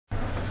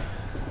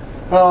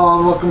Hello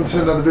and welcome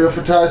to another video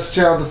for Ty's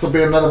channel. This will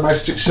be another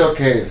Mystreet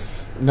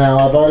showcase. Now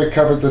I've already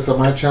covered this on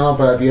my channel,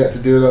 but I've yet to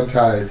do it on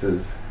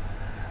Ty's.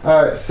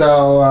 Alright,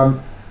 so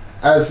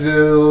as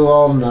you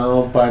all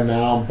know by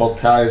now, on both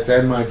Ty's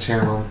and my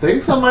channel,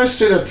 things on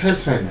Mystreet are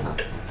tense right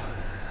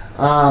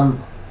now.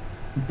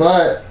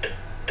 But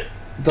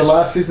the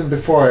last season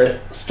before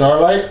it,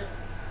 Starlight,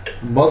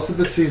 most of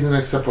the season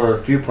except for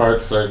a few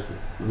parts like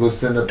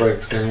Lucinda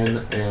breaks in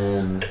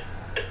and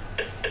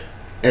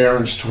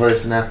Aaron's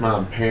choice and Aphmau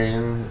and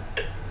pain,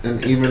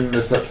 and even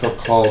this episode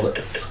called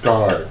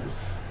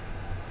Scars.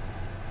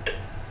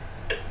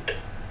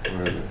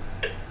 Where is it?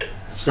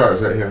 Scars,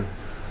 right here.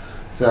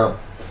 So,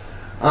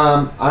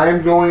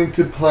 I'm going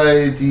to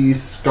play the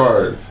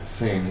Scars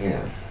scene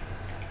here.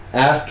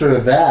 After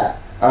that,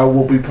 I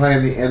will be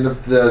playing the end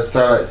of the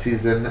Starlight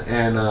season,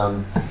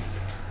 and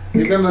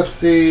you're gonna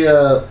see.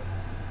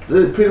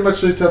 It pretty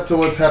much leads up to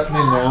what's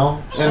happening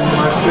now in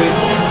Mystreet.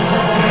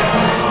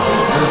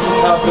 And it's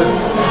just how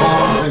this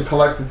calm and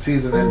collected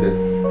season ended.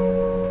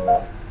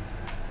 There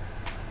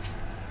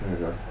we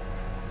go.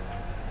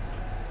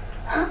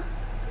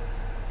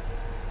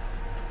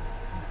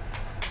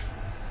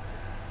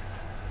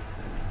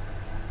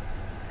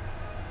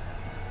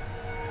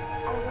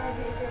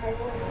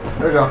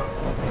 There we go.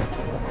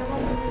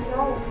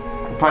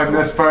 We'll play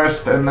this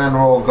first and then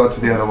we'll go to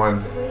the other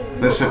ones.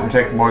 This shouldn't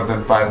take more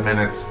than 5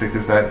 minutes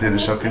because I did a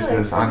showcase of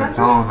this on its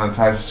own on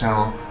Ty's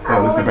channel. That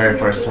was the very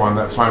first one.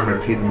 That's why I'm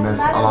repeating this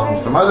along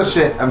with some other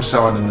shit I'm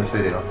showing in this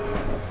video.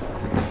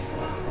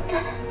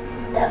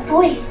 That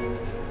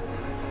voice.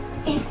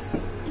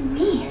 It's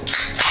me.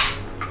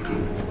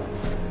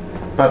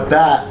 But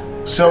that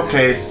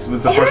showcase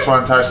was the first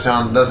one on Ty's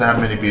channel. It doesn't have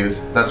many views.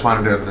 That's why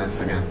I'm doing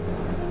this again.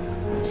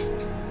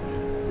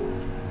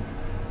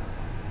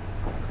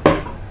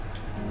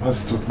 I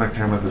was with my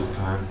camera this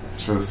time. I'm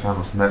sure the sound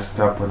was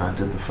messed up when I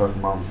did the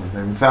fucking Mobson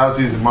thing. So I was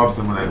using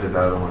Mobson when I did the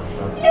other one.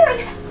 So.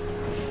 Aaron,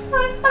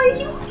 are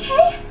you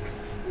okay?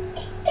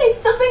 Is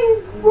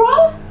something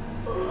wrong?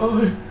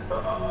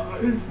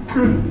 I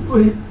couldn't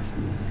sleep.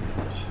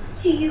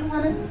 Do you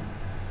want to...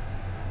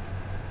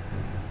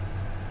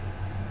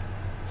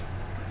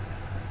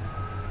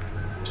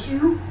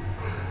 You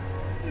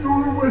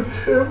were with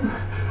him.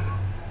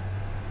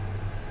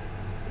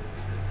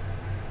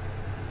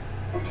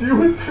 You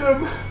with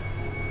him.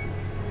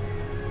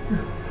 You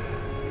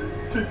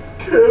didn't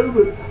care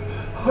that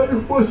I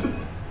wasn't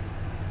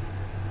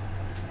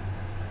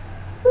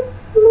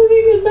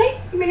living a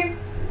nightmare.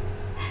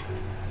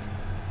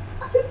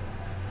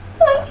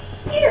 I'm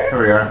here. Here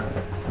we are.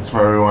 That's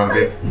where we want to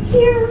be. I'm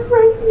here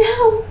right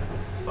now.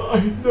 I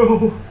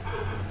know.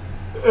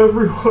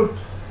 Everyone,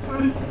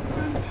 they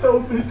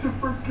tell me to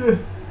forget.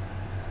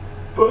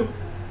 But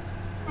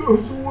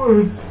those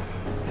words,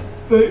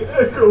 they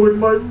echo in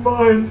my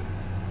mind.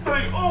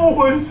 They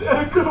always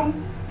echo.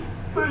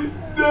 They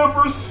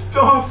never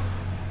stop.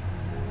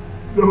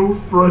 No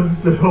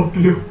friends to help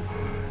you.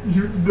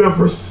 You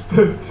never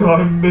spent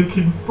time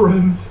making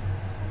friends.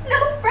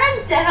 No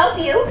friends to help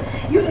you.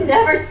 You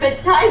never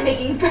spent time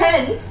making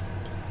friends.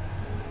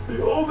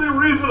 The only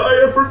reason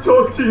I ever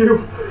talked to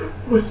you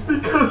was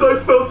because I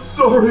felt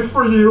sorry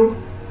for you.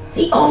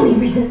 The only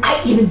reason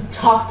I even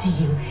talked to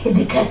you is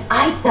because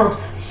I felt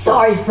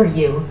sorry for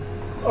you.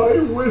 I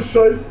wish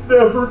I'd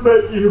never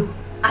met you.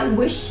 I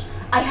wish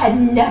I had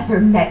never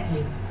met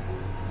you.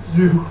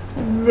 You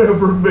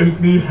never made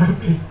me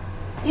happy.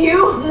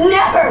 You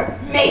never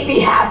made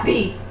me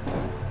happy.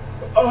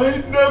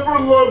 I never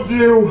loved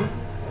you.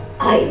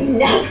 I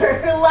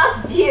never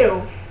loved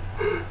you.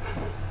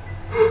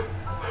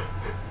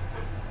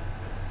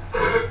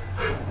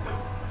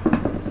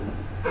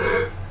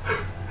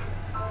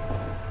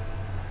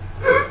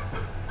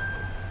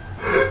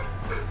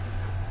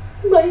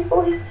 My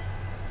voice.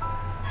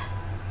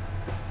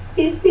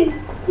 He's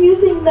been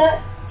using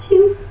that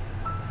too.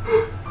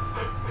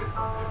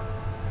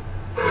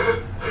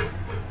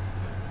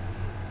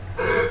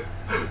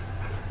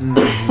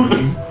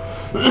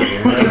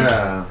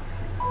 Yeah.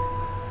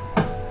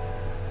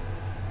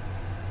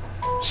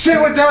 Shit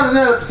went down in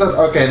that episode.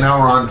 Okay, now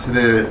we're on to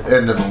the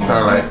end of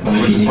Starlight,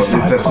 which is what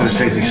leads up to the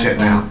crazy shit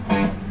now.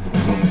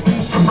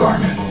 From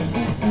Garnet.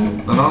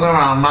 No,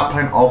 I'm not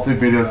playing all 3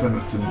 videos in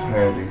its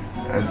entirety.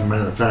 As a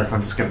matter of fact,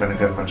 I'm skipping a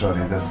good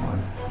majority of this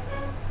one.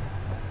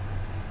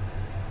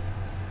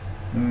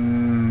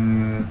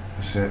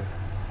 Shit.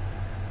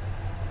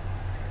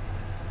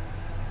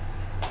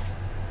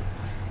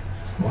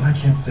 One I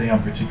can't say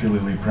I'm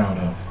particularly proud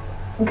of.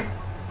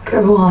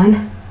 Go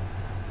on.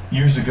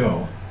 Years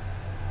ago,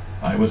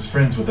 I was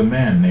friends with a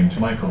man named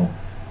Michael.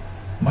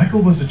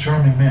 Michael was a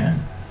charming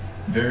man,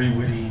 very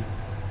witty,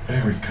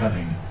 very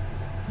cunning,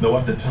 though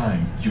at the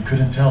time you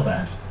couldn't tell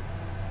that.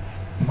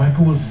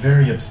 Michael was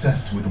very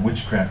obsessed with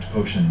witchcraft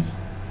potions.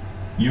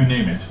 You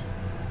name it.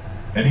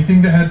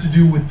 Anything that had to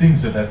do with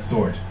things of that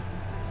sort.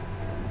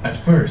 At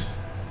first,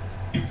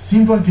 it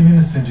seemed like an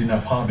innocent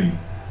enough hobby.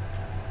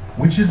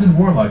 Witches and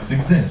warlocks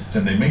exist,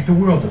 and they make the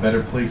world a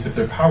better place if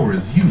their power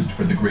is used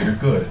for the greater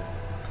good.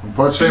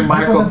 Unfortunately, And people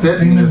Michael have the didn't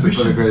same use it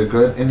for the ambitions. greater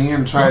good, and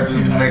Ian tried to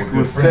Dorothy and I make were good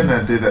Lucinda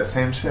friends. do that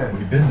same shit.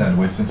 We've been that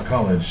way since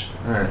college.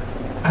 Alright.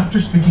 After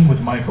speaking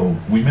with Michael,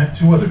 we met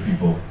two other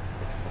people,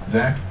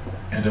 Zach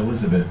and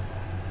Elizabeth.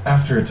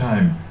 After a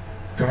time,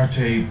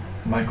 Garte,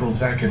 Michael,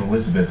 Zach, and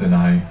Elizabeth and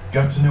I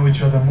got to know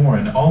each other more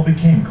and all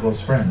became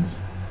close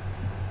friends.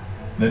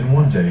 Then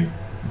one day,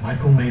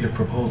 Michael made a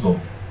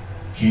proposal.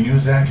 He knew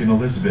Zach and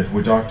Elizabeth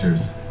were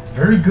doctors,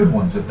 very good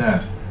ones at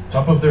that,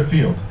 top of their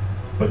field.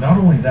 But not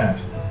only that,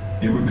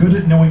 they were good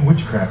at knowing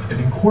witchcraft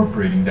and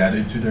incorporating that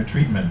into their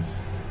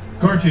treatments.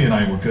 Garte and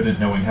I were good at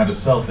knowing how to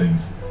sell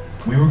things.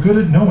 We were good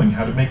at knowing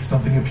how to make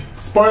something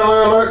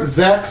Spoiler alert,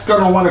 Zach's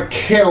gonna want to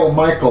kill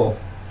Michael.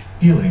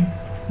 appealing.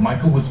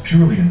 Michael was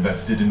purely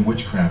invested in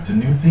witchcraft and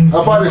knew things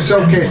I've already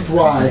beyond showcased anyone's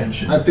why.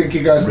 comprehension. I think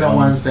you guys know why I'm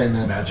Realms, saying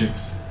that.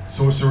 Magics,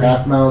 sorcery,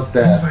 Aphmau's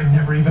things dad. I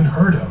never even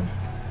heard of.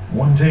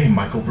 One day,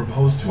 Michael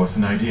proposed to us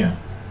an idea.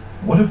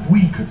 What if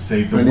we could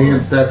save the And world?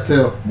 Ian's dad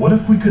too. What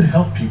if we could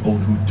help people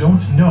who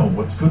don't know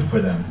what's good for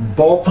them?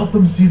 Both Help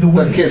them see the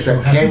way the kids to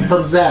that came from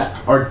happiness.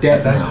 Zach are At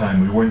dead that now.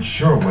 time, we weren't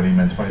sure what he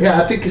meant by that.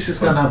 Yeah, I think it's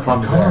just gonna have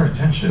problems It caught our there.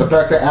 attention. The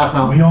fact that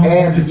Aphmau We all wanted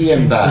and to Ian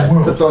change the died.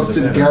 world Put those for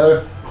two the better.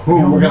 together, We all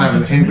we're gonna have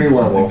wanted an to angry make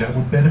something werewolf. that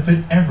would benefit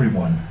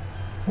everyone.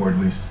 Or at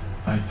least,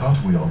 I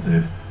thought we all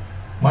did.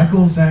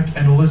 Michael, Zach,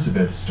 and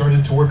Elizabeth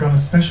started to work on a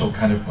special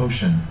kind of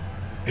potion.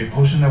 A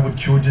potion that would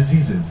cure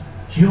diseases,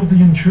 heal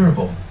the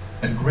incurable,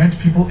 and grant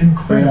people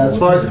incredible Yeah, as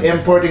far as abilities.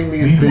 importing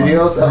these Meanwhile,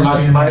 videos, Garte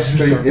unless and I my used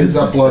stream our is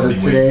business uploaded study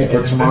ways today to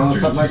or get tomorrow,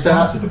 investors something to like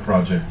that, sponsor the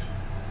project.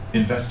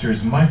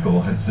 Investors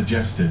Michael had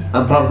suggested.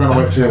 I'm probably gonna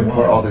wait After to a import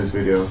while, all these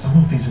videos. Some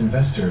of these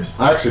investors.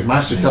 Actually,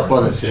 my stream's They were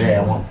uploaded today.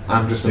 questionable.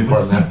 I'm just They would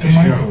importing that speak to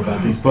Michael video.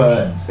 about these But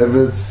potions. if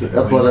it's Ways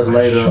uploaded I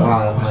later should have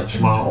on, like questioned.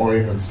 tomorrow or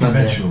even Sunday,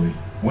 Eventually,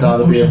 when that'll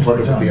the be potions were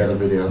imported with the done,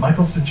 other videos.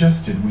 Michael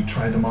suggested we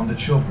try them on the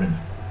children.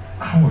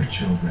 Our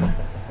children.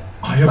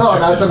 I Oh,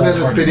 and as objected I'm in this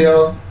wholeheartedly.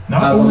 video, Not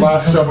the only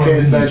last because of our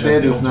showcase I lineage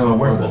as did the is no ultimate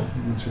werewolf,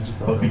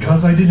 but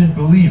because I didn't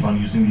believe on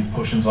using these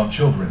potions on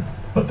children.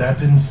 But that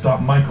didn't stop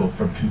Michael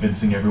from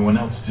convincing everyone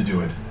else to do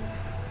it.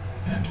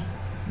 And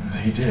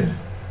they did.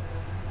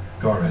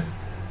 Gareth,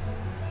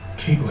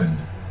 Caitlin,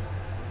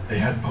 they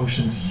had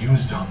potions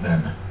used on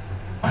them.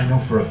 I know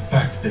for a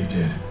fact they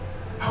did.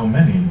 How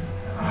many,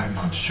 I'm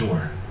not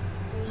sure.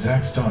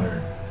 Zach's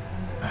daughter,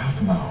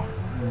 Aphmau,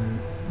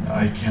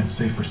 I can't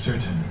say for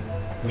certain.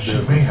 She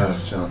may have.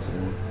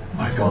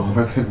 Michael,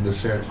 More than the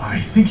shirt. I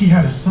think he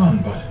had a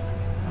son, but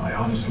I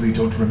honestly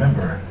don't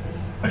remember.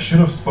 I should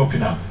have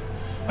spoken up.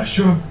 I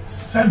should have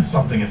said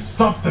something and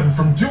stopped them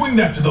from doing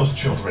that to those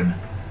children.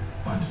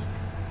 But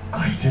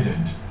I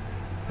didn't,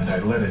 and I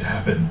let it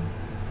happen.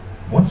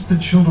 Once the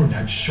children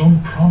had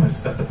shown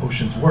promise that the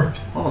potions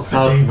worked, Well, it's the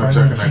kind day of like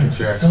finally checking came out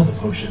to the sell the reactions.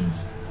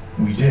 potions.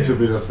 We did. Two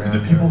videos And the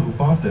behind people there. who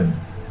bought them,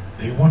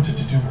 they wanted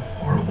to do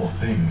horrible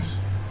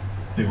things.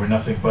 They were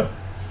nothing but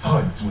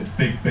thugs with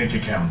big bank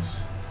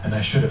accounts, and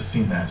I should have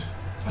seen that.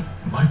 But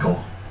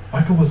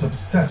Michael was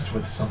obsessed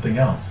with something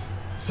else,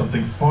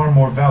 something far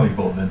more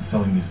valuable than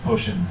selling these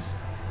potions.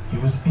 He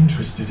was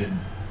interested in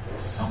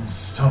some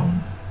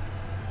stone.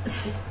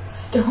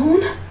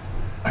 Stone?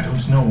 I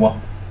don't know what.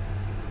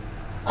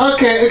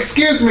 Okay,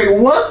 excuse me,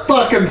 what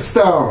fucking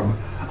stone?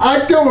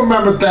 I don't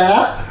remember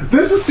that.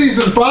 This is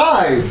season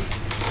 5.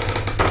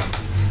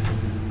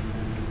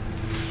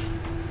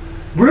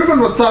 Ruben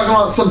was talking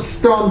about some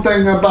stone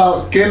thing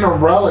about getting a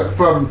relic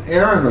from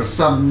Aaron or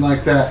something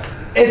like that.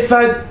 It's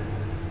that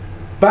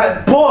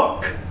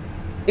book.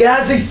 It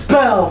has a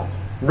spell,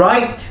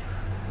 right?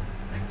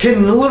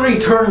 Can literally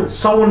turn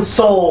someone's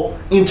soul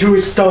into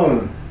a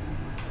stone.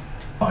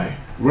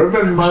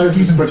 Ruben might have Should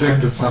just even try to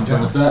predicted find something.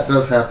 out. If that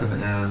does happen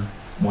to Aaron.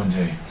 One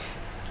day,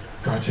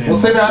 Garte and We'll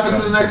say that Michael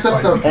happens in the got next into a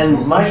fight episode. because And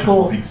more Michael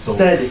potions were being sold,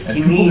 said and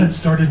he people had needs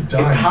started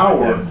dying by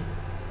power them.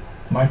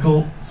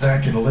 Michael,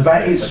 Zach, and Elizabeth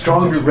that is attempted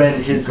stronger to than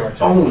rescue his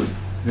Garte. own.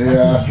 Michael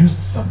Yeah. used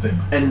something.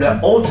 And the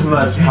opened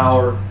ultimate the gate.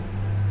 power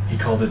He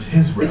called it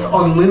his is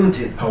realm.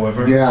 unlimited.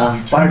 However, Yeah.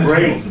 he turned the By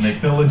tables rage. and they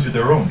fell into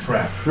their own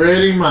trap.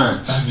 Pretty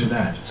much. After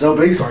that, So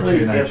basically,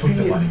 Garte and I if took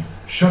the he- money,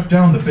 shut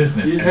down the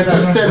business, It and It just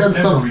took stayed in whatever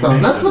some stone.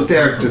 remained That's of what the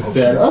Derek food just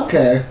said. potions.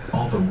 Okay.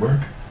 All the work,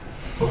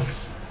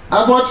 books,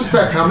 I've watched this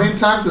back how many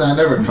times and I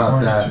never we caught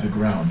burned that. to the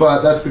ground.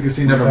 But that's because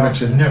he never vowed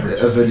mentioned never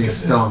to of any speak of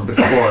stone this.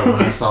 before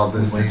when I saw we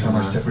this went scene. on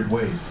our last. separate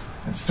ways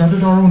and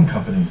started our own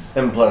companies.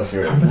 And plus,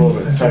 you're a little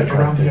Companies bit centered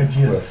around the sidetracked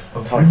ideas with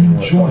of talking bringing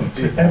with joy other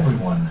to people.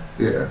 everyone.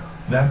 Yeah.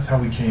 That's how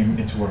we came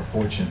into our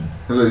fortune.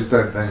 At least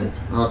that thing.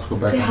 I'll have to go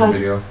back on Dad. the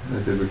video. I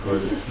did record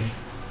This it. is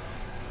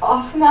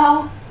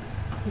Aphmau,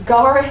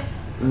 Gareth,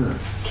 Yeah.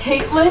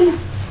 Caitlin.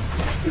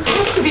 You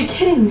have to be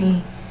kidding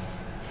me.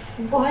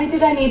 Why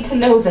did I need to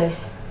know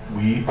this?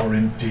 We are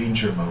in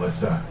danger,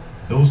 Melissa.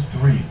 Those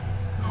three,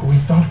 who we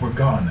thought were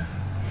gone,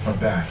 are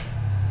back.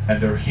 And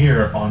they're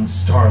here on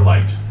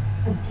Starlight.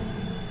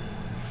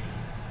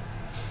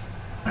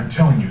 I'm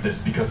telling you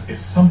this because if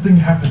something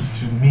happens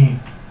to me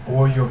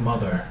or your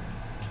mother,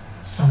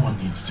 someone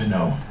needs to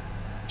know.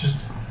 Just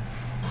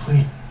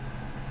please.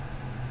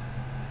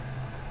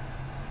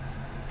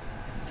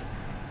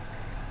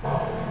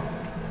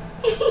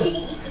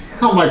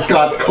 Oh my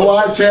god,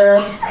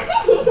 Kawaii-chan!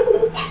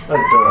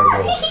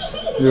 Adorable.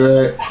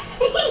 You're right.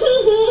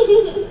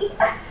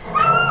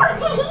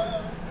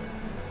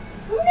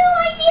 No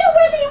idea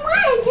where they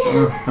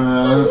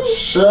went.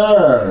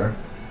 Sure.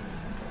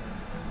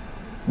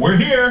 We're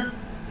here!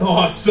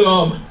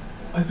 Awesome!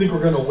 I think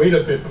we're gonna wait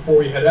a bit before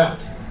we head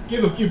out.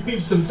 Give a few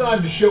peeps some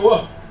time to show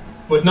up.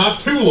 But not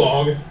too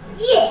long.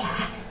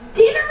 Yeah,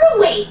 dinner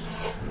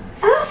awaits.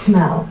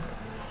 Aphmau,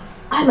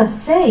 I must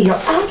say your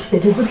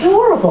outfit is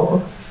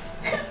adorable.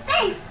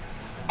 Thanks.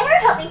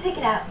 Aaron helped me pick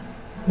it out.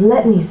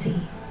 Let me see.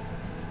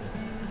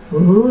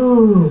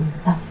 Ooh,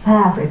 the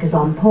fabric is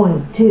on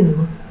point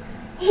too.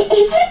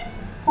 Is it?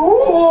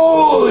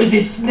 Ooh, is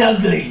it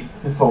snuggly?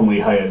 If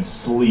only I had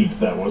sleep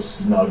that was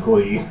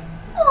snuggly.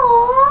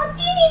 Aw,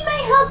 do you need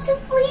my help to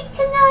sleep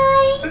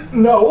tonight?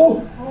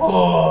 No.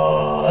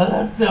 Oh,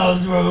 that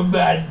sounds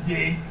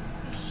romantic.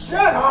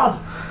 Shut up.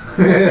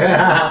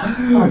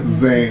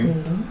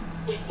 Zane.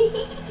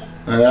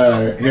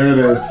 Alright, here it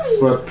is.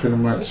 What pretty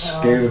much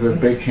gave it a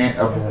big hint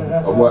of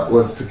what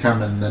was to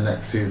come in the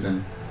next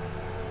season.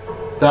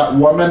 That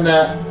woman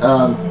that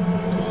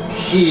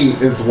he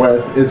is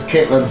with is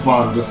Caitlin's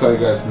mom, just so you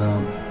guys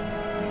know.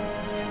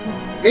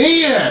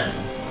 Ian!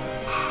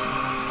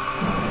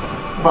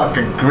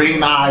 Fucking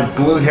green-eyed,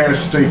 blue hair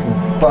streak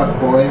fuck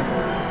boy.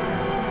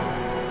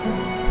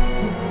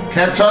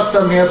 Can't trust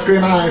him, he has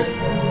green eyes.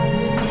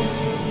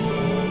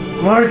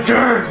 My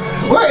turn.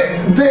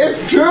 Wait,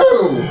 it's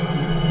true!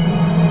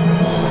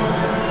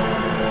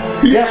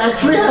 He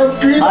actually has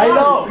green eyes! I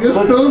know, He has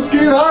but- those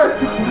green eyes!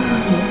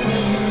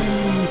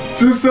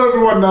 Just so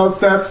everyone knows,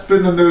 that's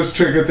been the newest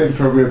trigger thing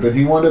for Ruben.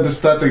 He wanted to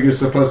start that you're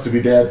supposed to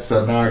be dead,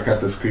 so now I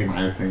got this green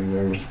eye thing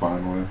we're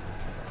responding with.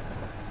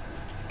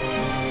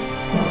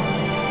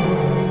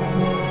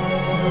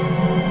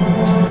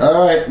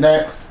 Alright,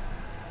 next.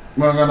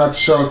 We're going to have to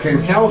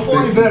showcase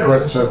California bits and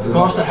veterans, parts of the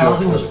cost of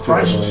housing episodes was a too, I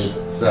crisis, believe.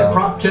 and So,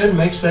 Prop 10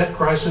 makes that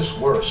crisis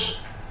worse.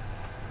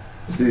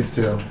 these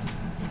two.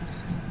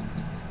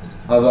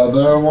 Although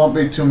there won't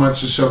be too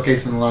much to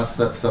showcase in the last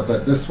episode,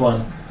 but this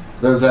one,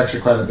 there's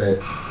actually quite a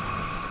bit.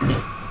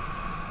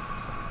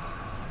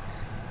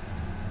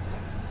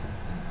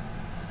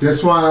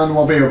 This one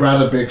will be a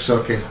rather big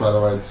showcase, by the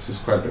way. It's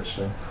just quite a bit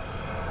show.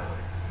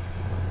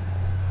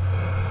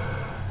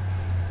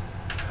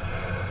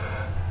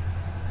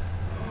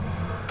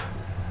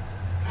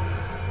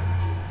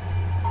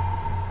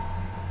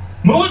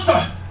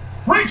 Melissa!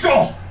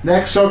 Rachel!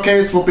 Next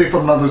showcase will be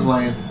from Lover's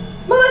Lane.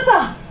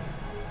 Melissa!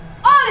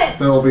 On it!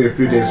 That will be a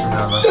few days from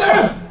now,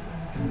 though.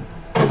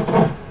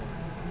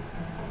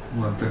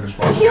 I'm gonna finish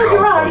watching Heal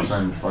your Lover's eyes.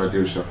 Lane before I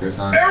do showcase,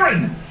 huh?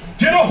 Aaron!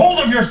 Get a hold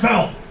of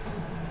yourself!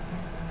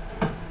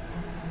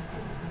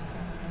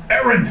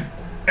 Aaron!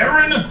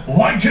 Aaron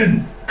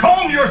Lycan!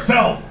 Calm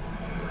yourself!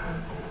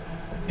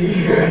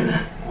 Ian.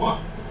 What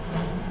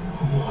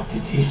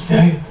did he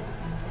say?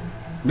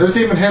 There's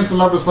even hints in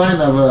Lover's Lane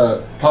of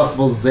a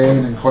possible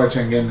Zane and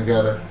Koi-chan getting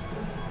together.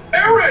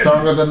 Aaron!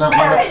 Stronger than that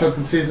one episode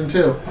in season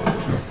 2.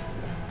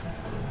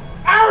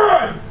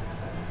 Aaron!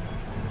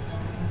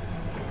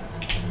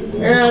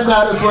 And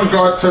that is when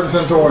God turns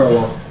into a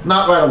werewolf.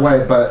 Not right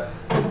away, but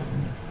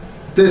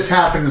this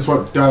happened is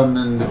what done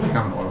into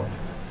becoming a werewolf.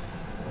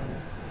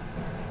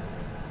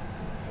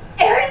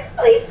 Aaron,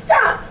 please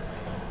stop.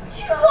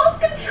 You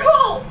lost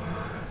control.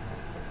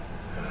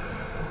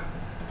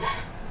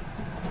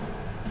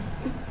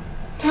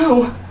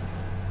 No.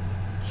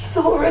 He's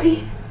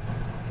already...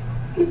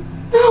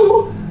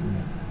 No.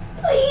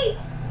 Please.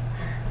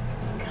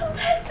 Come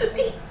back to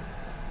me.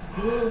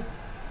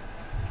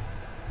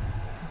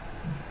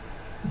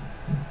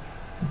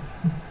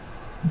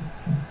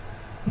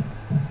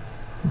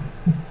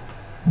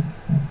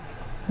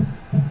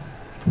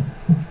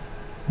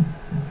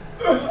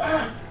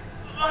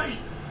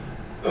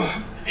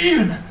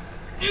 Ian!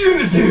 Ian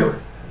is here!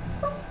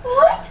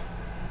 What?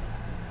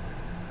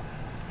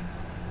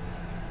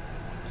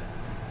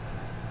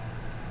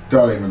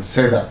 Don't even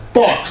say that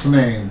fuck's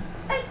name.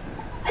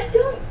 I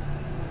don't...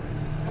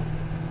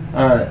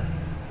 Alright.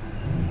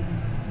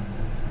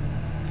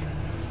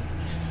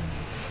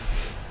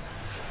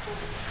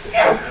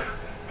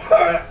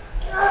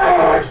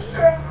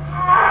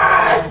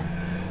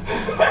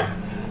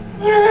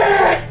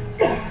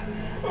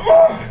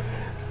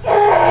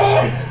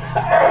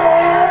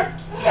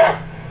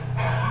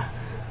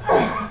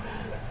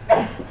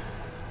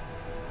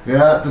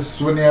 Yeah, this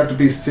is when you have to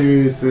be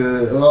serious.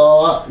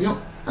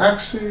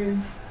 Actually...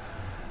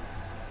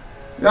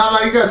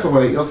 No, you guys will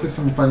wait. You'll see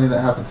something funny that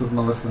happens with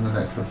Melissa in the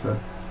next episode.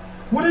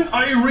 What in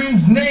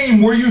Irene's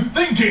name were you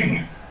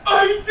thinking?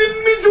 I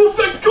didn't mean to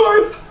affect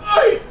Garth!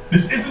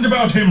 This isn't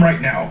about him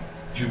right now.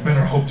 You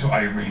better hope to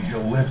Irene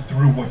he'll live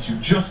through what you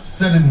just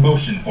set in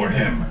motion for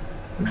him.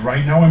 But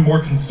right now I'm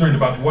more concerned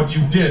about what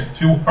you did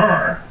to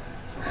her.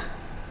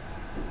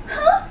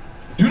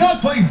 Do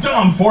not play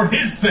dumb for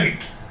his sake.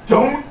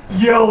 Don't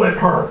yell at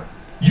her!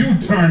 You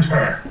turned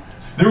her.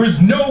 There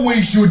is no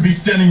way she would be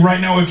standing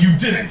right now if you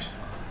didn't.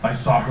 I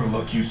saw her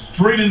look you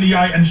straight in the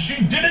eye and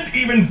she didn't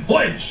even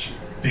flinch.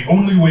 The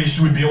only way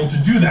she would be able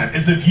to do that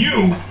is if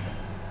you...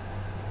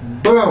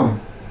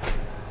 Boom.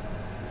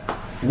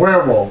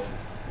 Werewolf.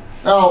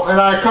 Oh, and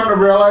I come to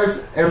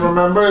realize and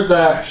remember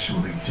that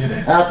actually did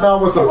it. Aphmau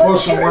was a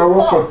potion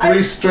werewolf for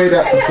 3 straight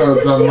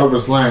episodes on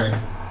Lover's Lane.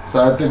 So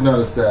I did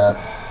notice that.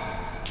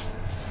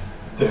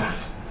 Dad.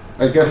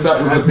 I guess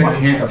that was a big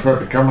hint of her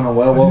becoming a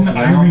werewolf What in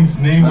now. Irene's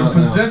name would I don't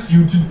know. possess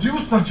you to do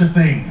such a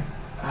thing?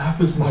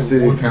 Aph is my I see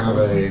one kind of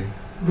a the person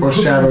I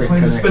foreshadowing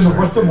plan to spend the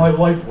connection rest of right my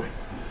life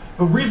with.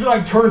 The reason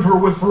I turned her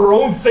was for her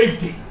own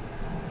safety.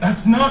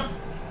 That's not...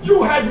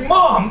 You had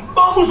Mom!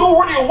 Mom was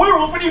already a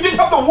werewolf and you didn't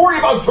have to worry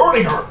about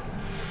turning her!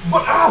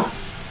 But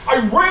Aph, I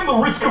ran the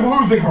risk of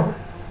losing her!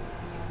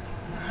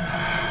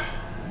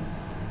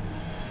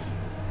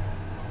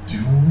 Do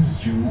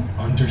you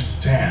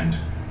understand?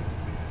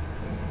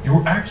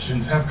 Your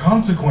actions have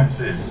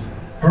consequences.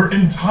 Her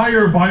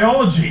entire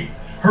biology,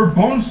 her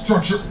bone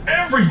structure,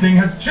 everything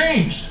has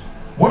changed.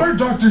 What are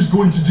doctors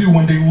going to do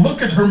when they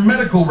look at her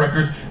medical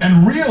records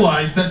and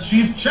realize that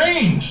she's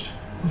changed?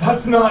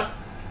 That's not...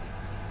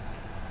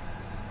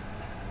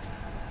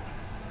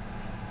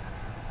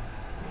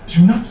 Do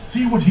you not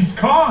see what he's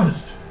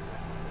caused?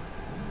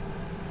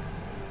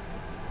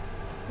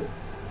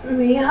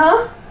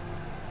 Mija?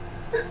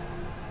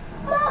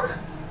 Mom!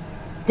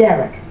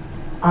 Derek,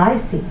 I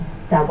see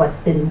that what's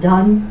been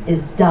done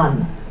is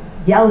done.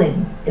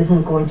 Yelling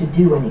isn't going to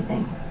do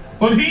anything.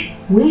 But he...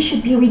 We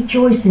should be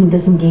rejoicing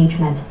this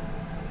engagement.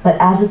 But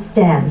as it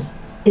stands,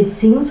 it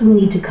seems we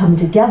need to come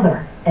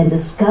together and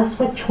discuss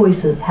what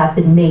choices have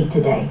been made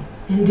today.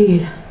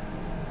 Indeed.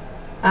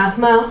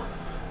 Aphmau,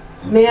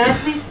 may I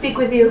please speak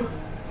with you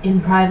in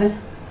private?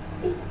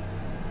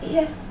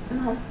 Yes,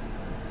 Mom.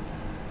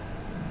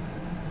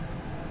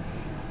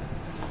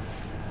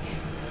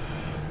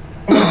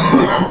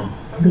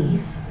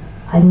 Please,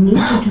 I need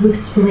you to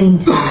explain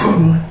to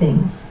me 2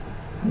 things.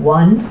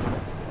 1,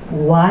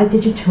 why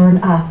did you turn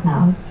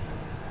Aphmau?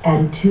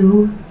 And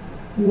 2,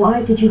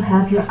 why did you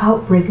have your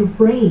outbreak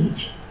of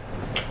rage?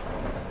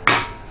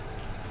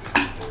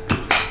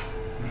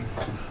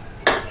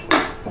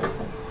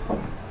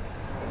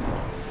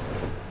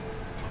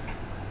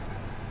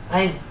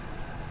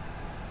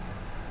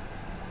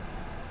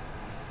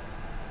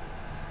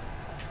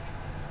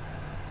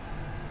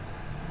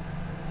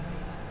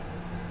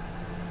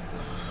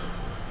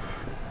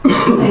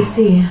 I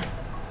see.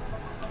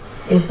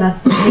 If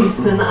that's the case,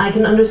 then I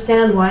can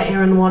understand why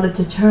Aaron wanted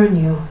to turn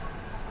you.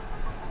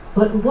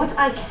 But what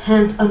I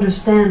can't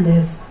understand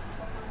is,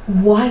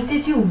 why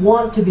did you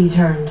want to be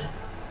turned?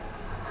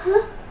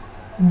 Huh?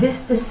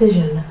 This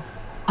decision,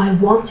 I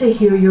want to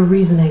hear your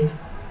reasoning.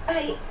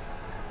 I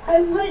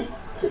wanted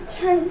to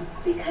turn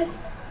because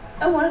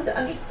I wanted to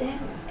understand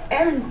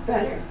Aaron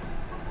better.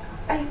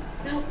 I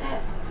felt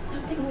that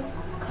something was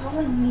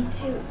calling me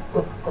to...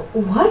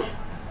 What?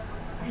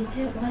 I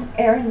didn't want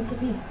Aaron to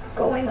be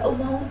going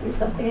alone through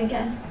something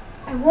again.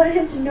 I wanted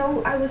him to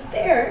know I was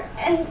there,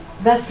 and...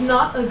 That's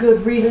not a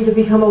good reason to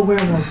become a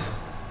werewolf.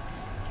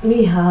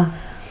 Mija,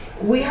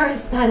 we are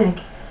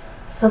Hispanic.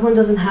 Someone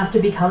doesn't have to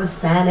become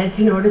Hispanic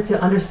in order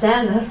to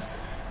understand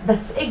us.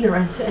 That's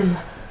ignorant and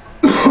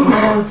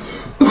flat out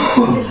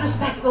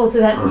disrespectful to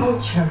that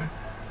culture.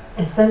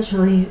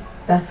 Essentially,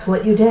 that's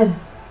what you did.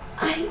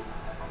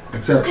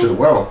 Except to the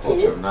werewolf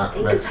culture, not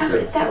think about it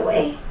Mexicans. that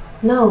way.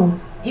 No,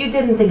 you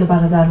didn't think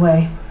about it that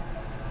way.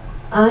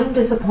 I'm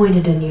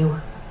disappointed in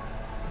you.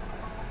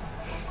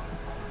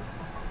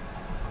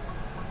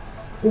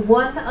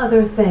 One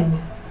other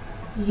thing.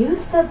 You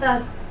said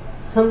that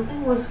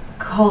something was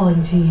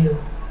calling to you.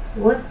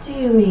 What do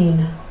you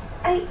mean?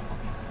 I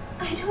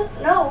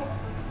don't know.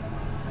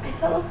 I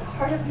felt a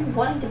part of me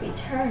wanting to be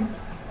turned.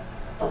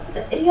 But for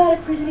the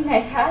idiotic reasoning I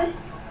had,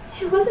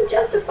 it wasn't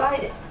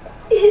justified.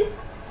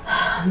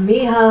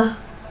 Mija.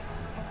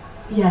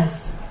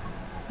 Yes,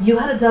 you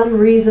had a dumb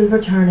reason for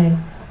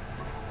turning.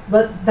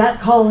 But that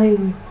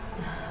calling,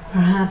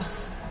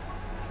 perhaps,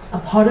 a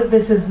part of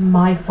this is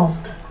my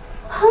fault.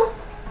 Huh?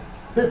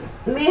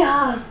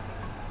 Mija,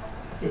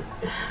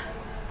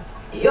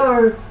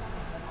 your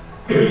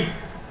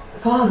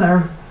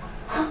father.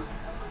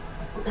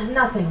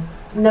 Nothing.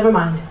 Never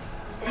mind.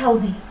 Tell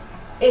me.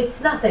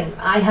 It's nothing.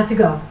 I have to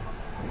go.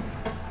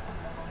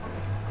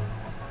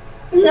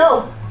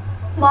 No!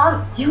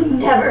 Mom, you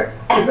never,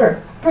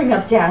 ever bring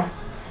up Dad.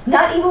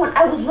 Not even when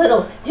I was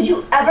little did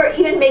you ever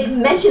even make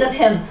mention of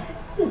him.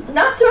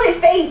 Not to my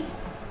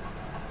face.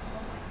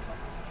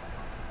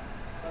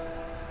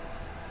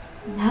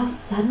 Now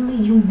suddenly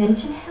you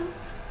mention him?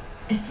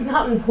 It's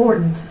not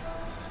important.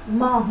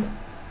 Mom.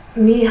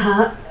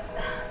 Mija,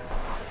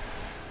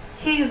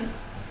 he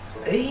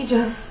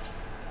just...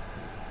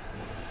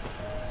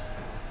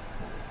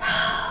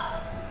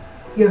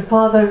 Your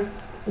father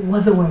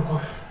was a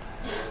werewolf.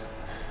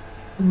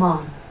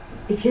 Mom,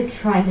 if you're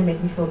trying to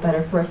make me feel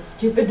better for a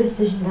stupid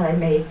decision that I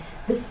made,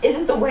 this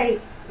isn't the way.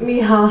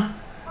 Mija,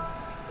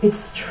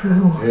 it's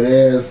true. It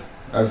is.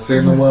 I've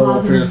seen the Your werewolf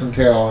father fearsome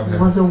tail on him.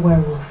 Was a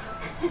werewolf.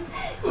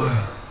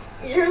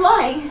 You're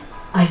lying.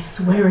 I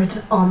swear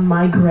it on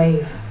my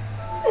grave.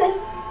 Then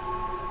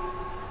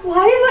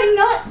Why am I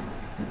not?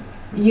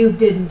 You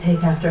didn't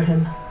take after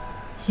him.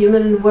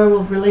 Human and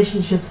werewolf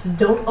relationships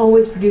don't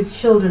always produce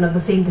children of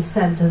the same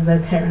descent as their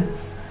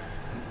parents.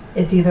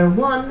 It's either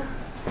one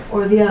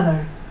or the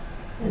other.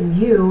 And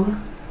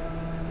you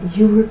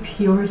were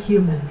pure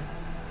human.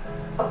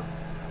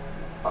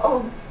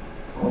 Oh,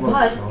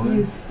 But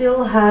you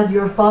still had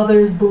your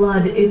father's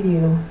blood in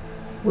you,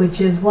 which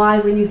is why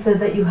when you said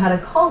that you had a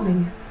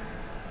calling,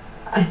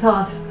 I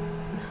thought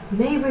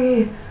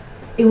maybe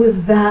it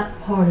was that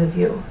part of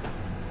you.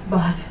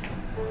 But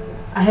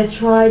I had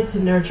tried to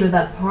nurture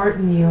that part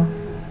in you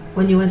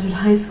when you entered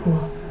high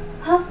school.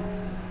 huh?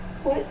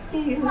 What do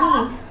you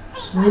mean?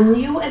 When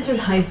you entered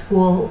high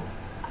school,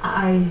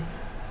 I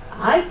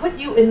put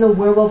you in the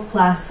werewolf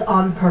class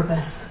on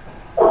purpose.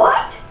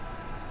 What?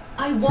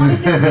 I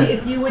wanted to see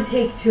if you would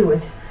take to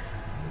it.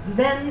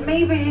 Then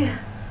maybe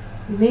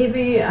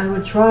I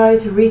would try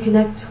to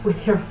reconnect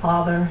with your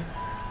father.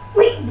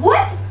 Wait,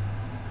 what?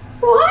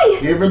 Why?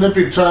 Even if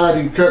you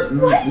tried, you couldn't.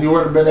 What? You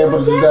wouldn't have been able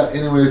to do that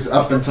anyways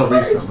up until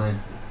recently.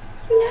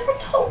 You never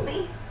told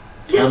me.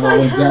 Yes, I know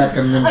when Zach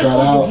and them I got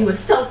told out, you he was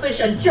selfish,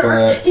 a jerk.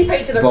 but He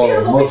painted a though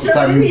beautiful most of the picture,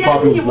 time but in you the end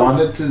probably he was...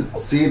 wanted to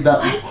see if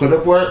that could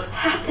have worked.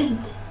 Happened.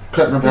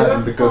 Couldn't have Your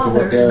happened because of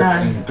what father Derek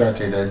died. and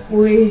Garte did.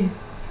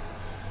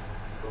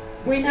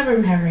 We never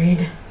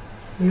married.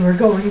 We were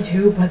going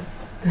to, but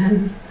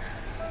then...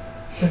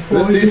 Before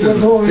This you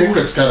season, were born,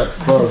 secrets got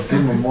exposed.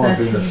 Even more that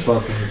being he-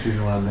 exposed in the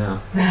season we're on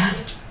now.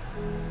 that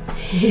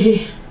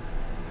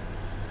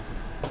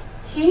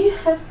he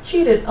had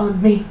cheated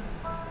on me.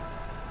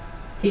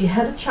 He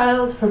had a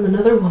child from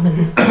another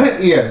woman,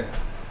 Yeah.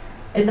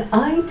 and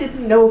I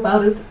didn't know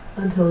about it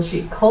until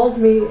she called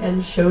me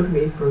and showed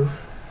me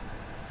proof.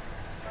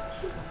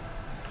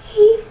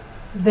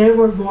 There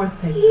were more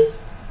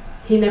things.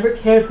 He never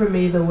cared for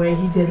me the way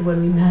he did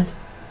when we met.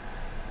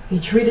 He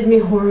treated me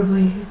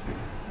horribly.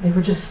 There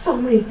were just so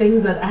many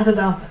things that added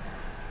up.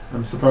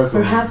 I'm surprised.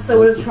 Perhaps I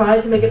would have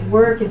tried to make it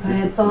work if I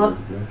had thought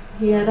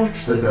he had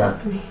actually Said that.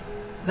 loved me.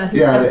 That he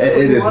Yeah, actually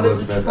it is wanted to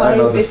Elizabeth. try I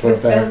know and this make for a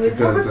his fact family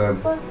because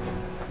work, but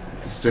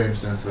the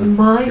strangeness with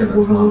my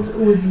Kenneth's world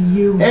mom. was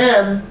you,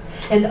 And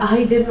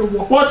I didn't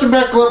want. watching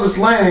back Lover's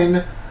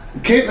Lane,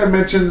 Caitlin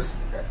mentions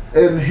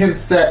and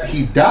hints that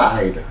he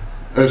died.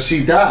 Or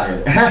she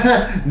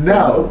died.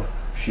 No.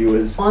 She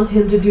was. Want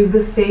him to do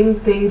the same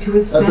thing to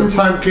his At family. the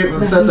time Caitlin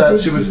that said he that,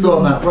 did she was to still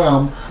in me. that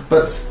realm.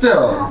 But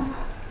still.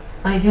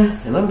 I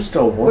guess And I'm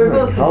still we're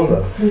wondering both how the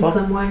idiots in fuck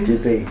some ways. did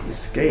they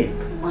escape?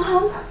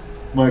 Mom.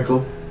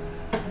 Michael.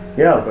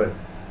 Yeah, but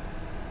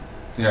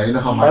Yeah, you know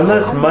how Michael.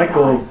 unless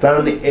Michael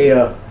found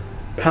the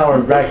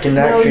power back and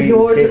No, actually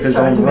you're escape just his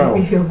trying own to make me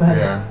realm. feel better.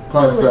 Yeah.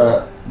 Plus,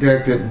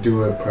 Derek didn't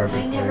do it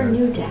perfectly. I never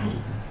knew Dad.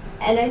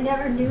 And I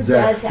never knew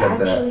Zach Dad to said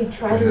that actually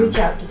try to to him. reach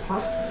out to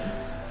talk to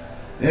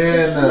me.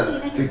 And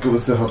I think it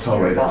was the hotel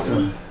Care raid about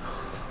episode.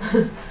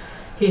 me.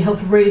 He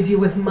helped raise you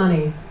with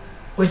money,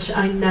 which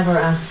I never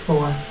asked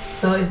for.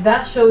 So if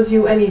that shows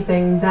you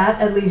anything,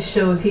 that at least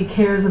shows he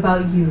cares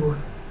about you.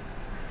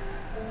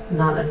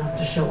 Not enough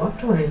to show up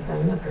to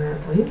anything,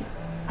 apparently.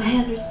 I You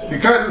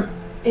understand. couldn't.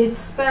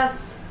 It's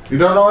best You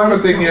don't know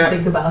everything don't yet.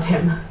 think about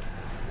him.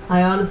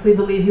 I honestly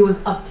believe he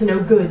was up to no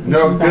good.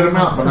 No, thinking good back amount,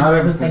 on but some not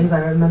of the everything. things I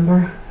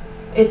remember.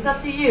 It's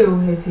up to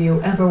you if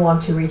you ever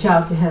want to reach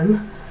out to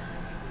him.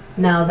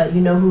 Now that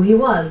you know who he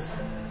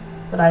was.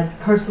 But I'd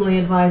personally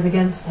advise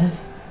against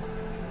it.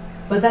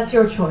 But that's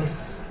your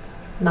choice,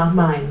 not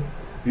mine.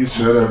 You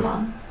should have.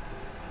 Mom.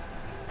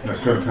 That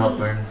could have helped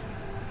things.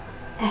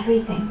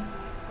 Everything.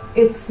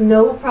 It's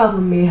no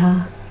problem,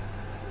 Mija.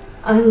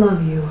 I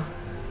love you.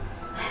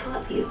 I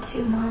love you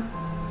too, Mom.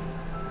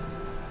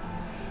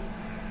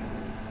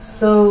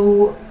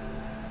 So,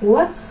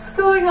 what's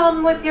going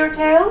on with your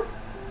tail?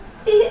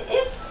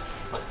 It's,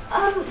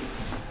 I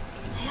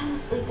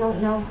honestly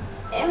don't know.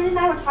 Aaron and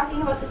I were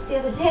talking about this the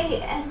other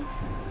day, and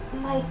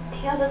my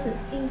tail doesn't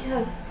seem to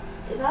have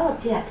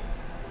developed yet.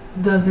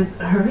 Does it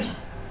hurt?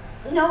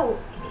 No,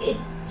 it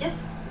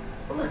just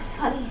looks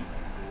funny.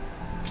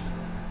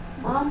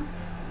 Mom?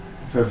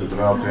 It says it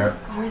developed yet.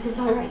 Garth is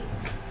alright.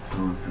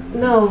 So,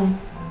 No,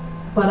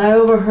 but I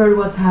overheard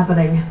what's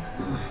happening.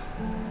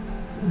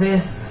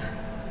 This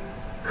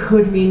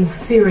could mean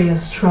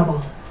serious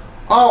trouble.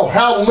 Oh,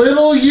 how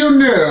little you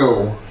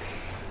knew!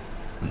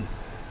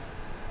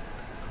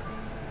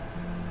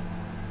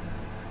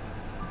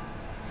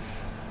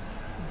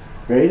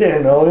 They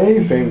didn't know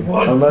anything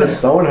was unless there.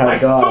 someone I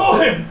had saw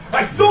got him!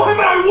 I saw him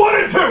and I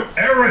wanted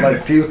to! Aaron!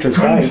 like future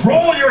sight.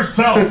 Control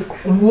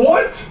yourself!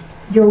 What?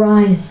 Your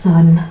eyes,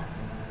 son.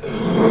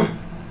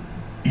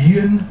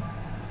 Ian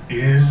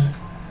is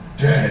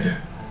dead.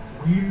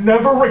 We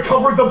never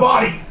recovered the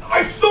body!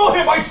 I saw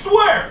him, I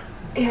swear!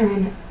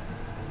 Aaron,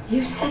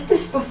 you said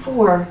this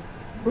before.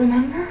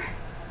 Remember?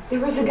 There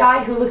was a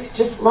guy who looked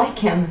just like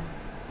him.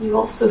 You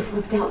also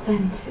flipped out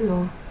then,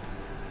 too.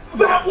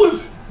 That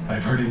was...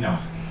 I've heard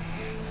enough.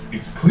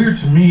 It's clear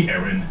to me,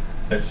 Aaron,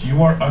 that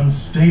you are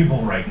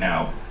unstable right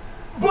now.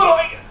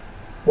 But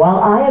While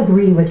I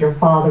agree with your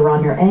father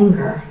on your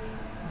anger,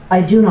 I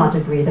do not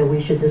agree that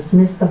we should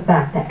dismiss the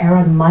fact that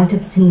Aaron might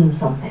have seen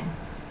something.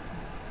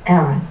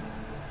 Aaron,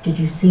 did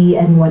you see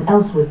anyone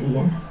else with the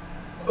inn?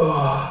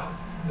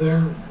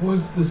 There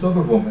was this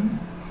other woman.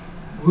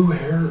 Blue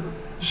hair.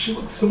 She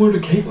looked similar to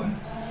Caitlin.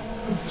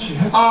 She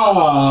had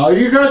Oh,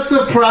 you got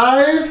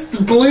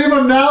surprised? Believe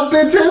him now,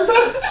 bitches?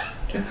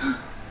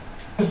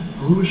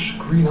 bluish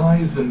green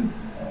eyes and...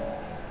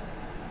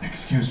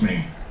 Excuse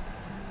me.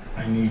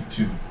 I need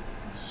to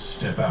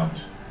step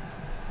out.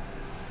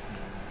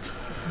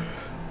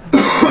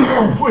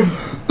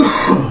 Please.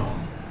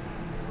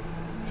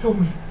 Tell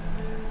me,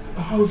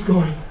 how's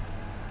Garth?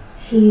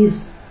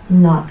 He's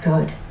not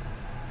good.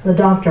 The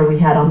doctor we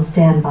had on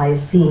standby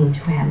is seeing to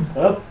him.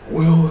 Oh,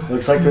 Well,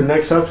 looks like the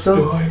next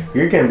episode, die.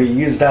 you're gonna be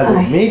used as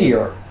a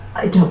meteor,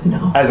 I don't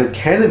know. as a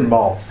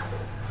cannonball,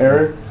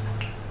 Aaron,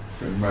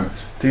 Pretty much.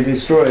 to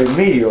destroy a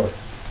meteor.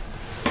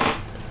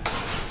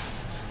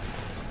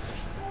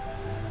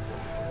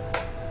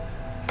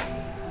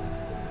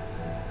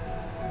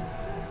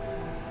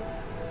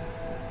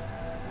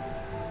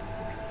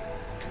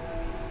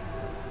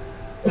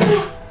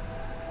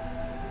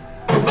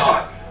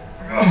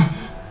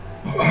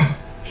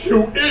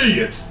 You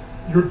idiot!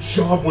 Your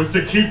job was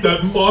to keep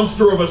that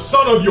monster of a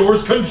son of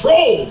yours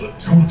controlled!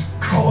 Don't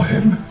call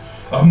him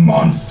a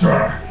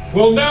monster.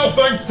 Well, now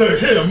thanks to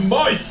him,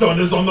 my son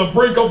is on the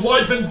brink of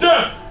life and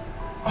death!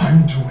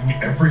 I'm doing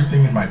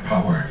everything in my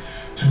power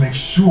to make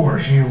sure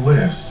he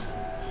lives.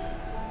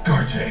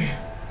 Garte,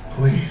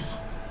 please.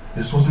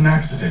 This was an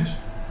accident,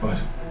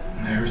 but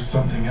there's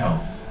something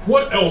else.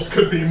 What else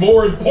could be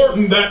more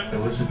important than...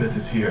 Elizabeth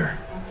is here,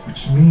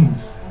 which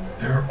means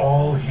they're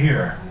all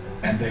here.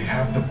 And they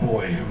have the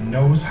boy who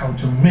knows how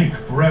to make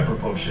forever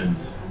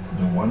potions.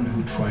 The one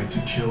who tried to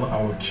kill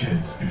our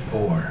kids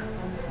before.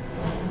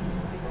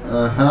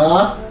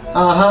 Uh-huh.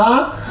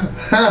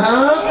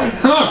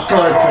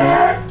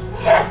 Cartoon.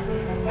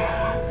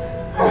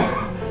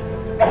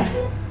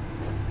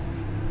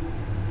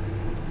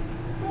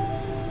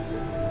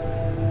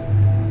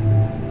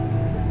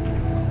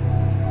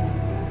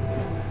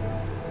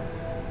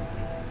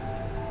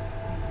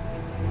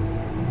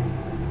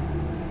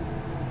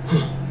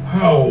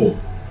 How?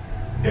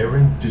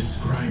 Aaron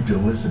described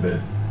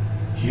Elizabeth.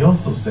 He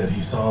also said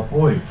he saw a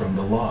boy from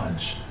the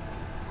lodge.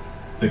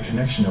 The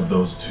connection of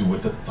those two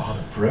with the thought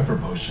of forever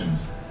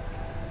potions.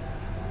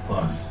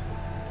 Plus,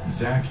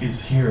 Zack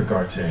is here,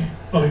 Garte.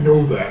 I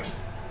know that.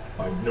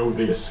 I know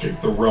they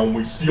escaped the realm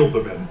we sealed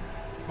them in.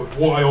 But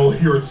why all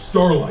here at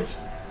Starlight?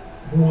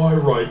 Why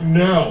right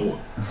now?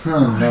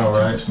 No,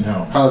 right?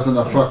 No. Causing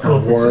a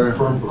fucking war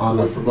confirmed on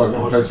the from the fucking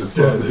lodge place is it's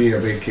supposed to dead. be a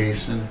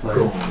vacation place.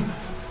 Gone.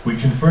 We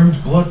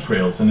confirmed blood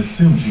trails and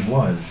assumed he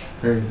was.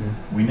 Crazy.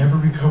 We never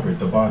recovered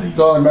the body.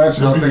 Don't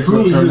imagine how If he things would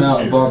truly turn is out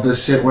if here, all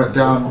this shit went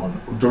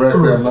down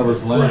directly on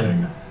Lover's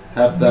Lane.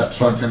 Half that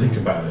Can't think fucking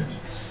about it.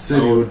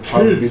 city Our would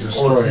probably be kids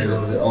destroyed are if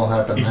here. it all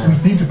happened If we there.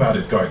 think about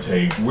it,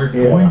 Garte, we're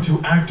Yeah. going to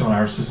act on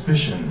our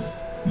suspicions.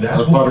 That That's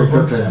will probably a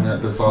provoke good thing them.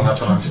 that this all We've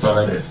happened on talked about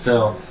Starlight, but this.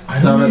 still, I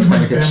don't Starlight's need my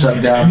gonna get family shut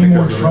in down any more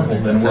because of trouble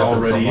everything than that's we're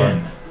happened so already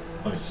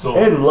far. in. I saw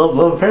And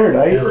Love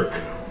Paradise. Eric.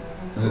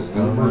 It's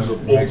Rumors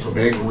of big, Ultimates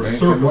big, were big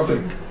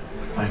resurfacing.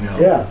 I know.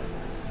 Yeah,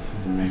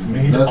 We've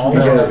made Nothing all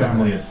bad. our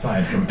family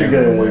aside from because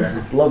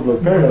everywhere.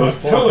 Love Paradise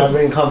I'm telling won't have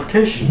any He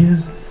competition.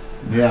 is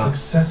the Yeah.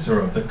 successor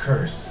of the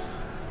curse.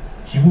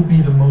 He will be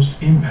the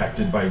most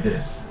impacted by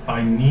this.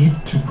 I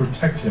need to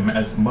protect him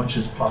as much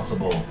as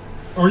possible.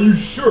 Are you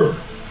sure?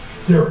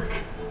 Derek,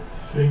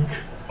 think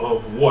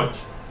of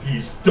what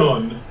he's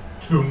done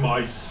to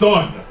my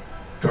son.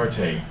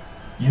 Garte,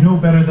 you know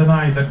better than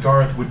I that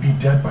Garth would be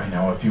dead by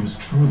now if he was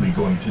truly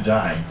going to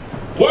die.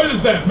 Why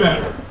does that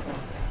matter?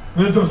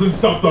 That doesn't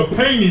stop the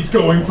pain he's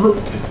going through.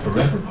 His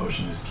forever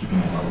potion is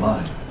keeping him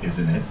alive,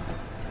 isn't it?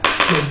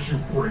 Don't you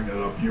bring that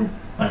up, you...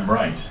 I'm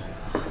right.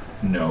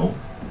 No,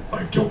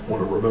 I don't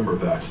want to remember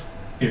that.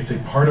 it's a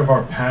part of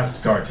our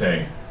past,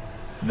 Garte.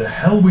 The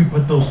hell we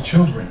put those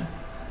children,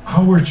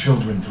 our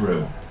children,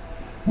 through.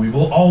 We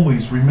will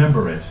always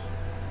remember it.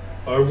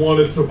 I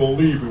wanted to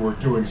believe we were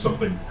doing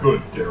something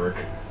good, Derek.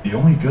 The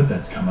only good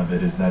that's come of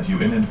it is that you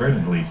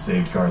inadvertently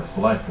saved Garth's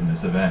life from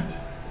this event.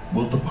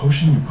 Will the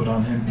potion you put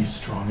on him be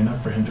strong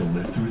enough for him to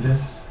live through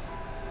this?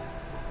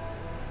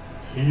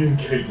 He and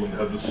Caitlin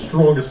had the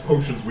strongest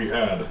potions we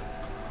had.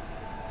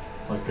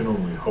 I can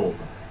only hope.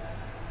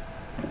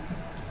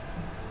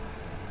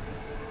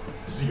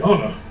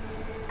 Ziana!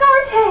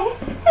 Garte!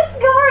 It's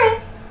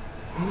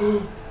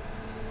Gareth!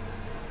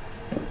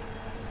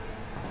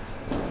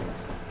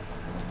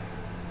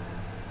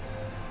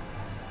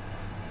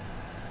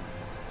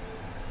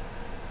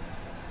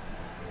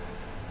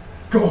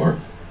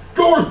 Garth!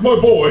 Garth, my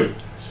boy!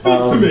 Speak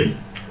to me!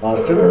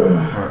 Lost him.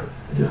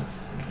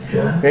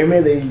 Maybe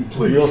they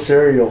Please. real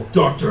cereal.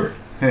 Doctor,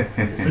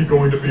 is he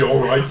going to be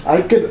alright?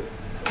 I could.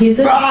 He's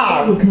in a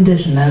Ah! stable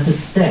condition as it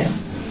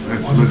stands.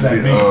 That's What does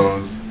that mean?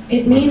 O's.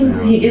 It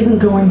means he isn't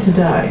going to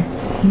die.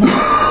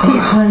 Not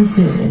anytime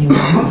soon, anyway.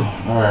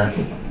 Alright,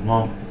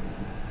 well,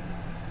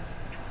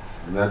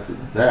 that's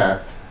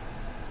that.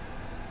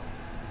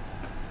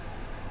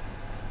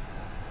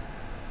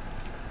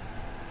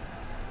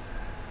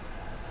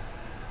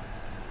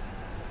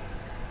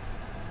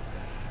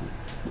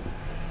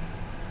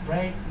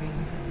 break me.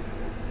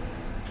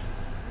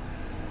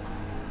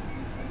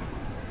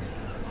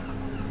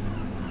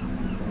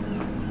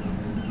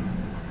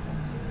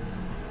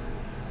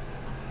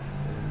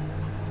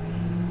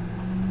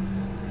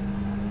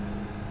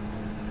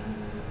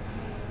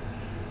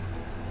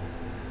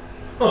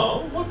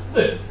 Oh, what's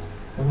this?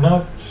 I'm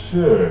not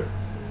sure.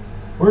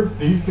 Weren't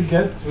these the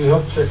guests we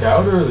helped check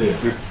out earlier?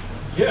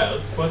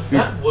 Yes, but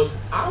that was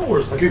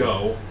hours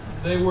ago.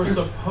 They were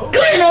supposed to...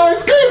 Green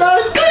eyes! Green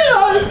eyes! Green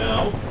I eyes!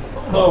 know.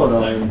 Hold Hold on a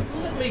on.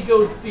 second. Let me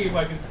go see if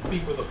I can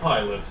speak with the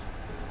pilot.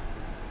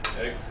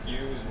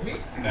 Excuse me.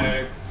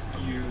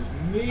 Excuse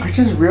me. I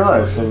just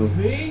realized Excuse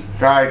something. me.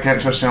 Guy,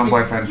 can't trust your own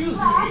boyfriend. Excuse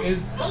me.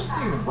 Is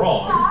something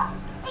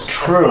wrong?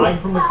 True. Aside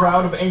from the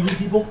crowd of angry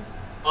people?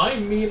 I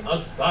mean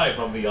aside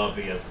from the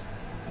obvious.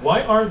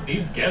 Why aren't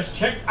these guests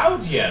checked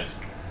out yet?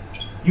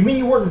 You mean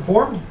you weren't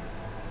informed?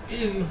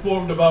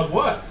 Informed about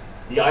what?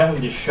 The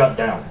island is shut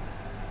down.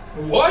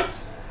 What?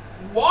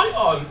 Why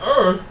on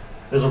earth?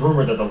 There's a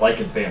rumor that the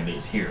Lycan family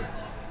is here.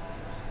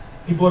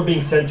 People are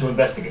being sent to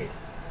investigate.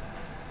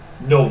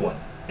 No one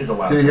is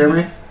allowed Can you to hear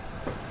leave. me?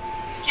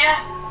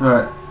 Yeah.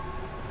 Alright.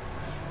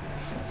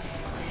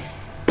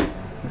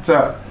 What's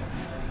up?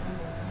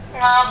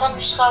 Nothing,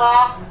 just got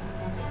off.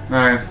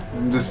 Nice.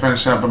 I'm just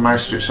finishing up a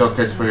Mystreet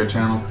showcase for your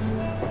channel.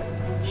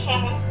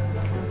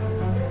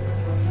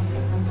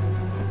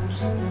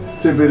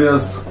 Two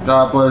videos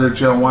got uploaded,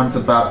 Joe. One's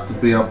about to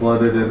be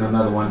uploaded and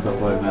another one's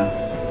uploaded now.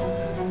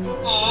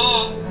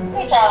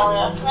 Hey,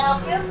 Talia, can I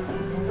help you?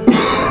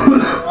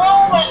 No,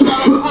 my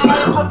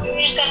son, you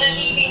just got an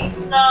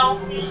eating.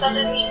 No, you just got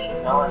an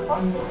eating. No, I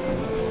thought.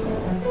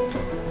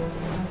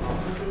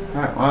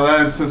 Alright, well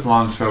that's this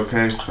long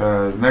showcase.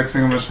 Next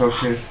thing I'm gonna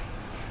showcase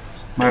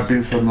might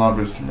be from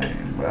Lover's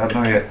Lane, but I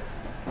don't know yet.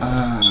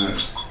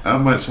 I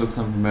might show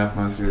some from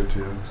Aphmau here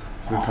too.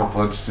 There's a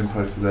couple interesting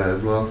parts of that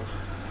as well.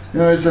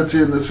 Anyways, that's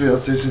it in this video.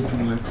 Stay tuned for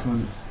the next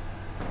one.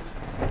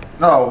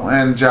 Oh,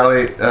 and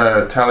Tally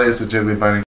is a Jiggly Bunny.